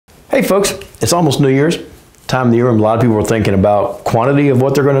Hey folks, it's almost New Year's. Time of the year when a lot of people are thinking about quantity of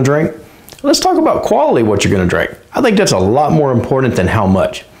what they're going to drink. Let's talk about quality of what you're going to drink. I think that's a lot more important than how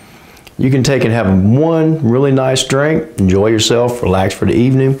much. You can take and have one really nice drink, enjoy yourself, relax for the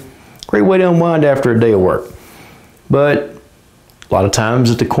evening. Great way to unwind after a day of work. But a lot of times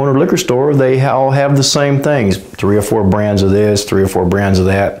at the corner liquor store, they all have the same things. 3 or 4 brands of this, 3 or 4 brands of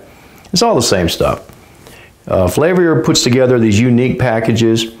that. It's all the same stuff. Flaviar puts together these unique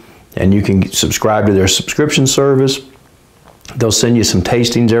packages, and you can subscribe to their subscription service. They'll send you some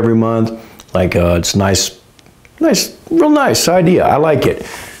tastings every month. Like it's real nice idea. I like it. A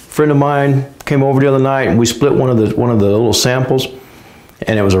friend of mine came over the other night, and we split one of the little samples,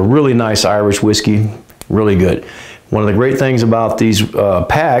 and it was a really nice Irish whiskey, really good. One of the great things about these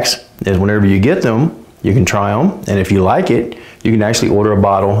packs is whenever you get them, you can try them, and if you like it, you can actually order a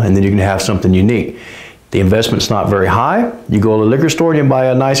bottle, and then you can have something unique. The investment's not very high. You go to the liquor store and you buy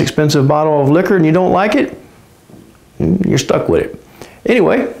a nice expensive bottle of liquor and you don't like it, you're stuck with it.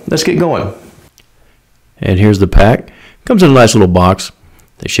 Anyway, let's get going. And here's the pack. Comes in a nice little box.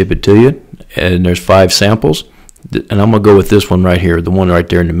 They ship it to you, and there's 5 samples. And I'm going to go with this one right here, the one right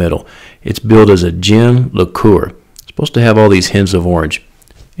there in the middle. It's billed as a gin liqueur. It's supposed to have all these hints of orange.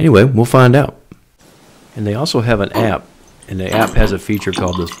 Anyway, we'll find out. And they also have an app, and the app has a feature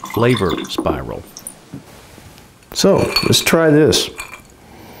called the Flavor Spiral. So, let's try this.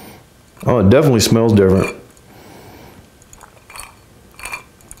 Oh, it definitely smells different.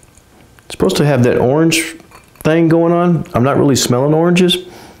 It's supposed to have that orange thing going on. I'm not really smelling oranges.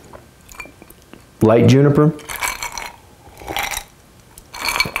 Light juniper.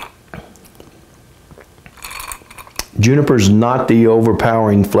 Juniper's not the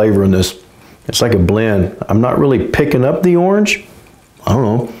overpowering flavor in this. It's like a blend. I'm not really picking up the orange. I don't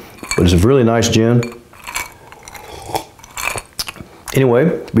know, but it's a really nice gin.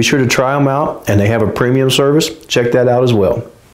 Anyway, be sure to try them out, and they have a premium service. Check that out as well.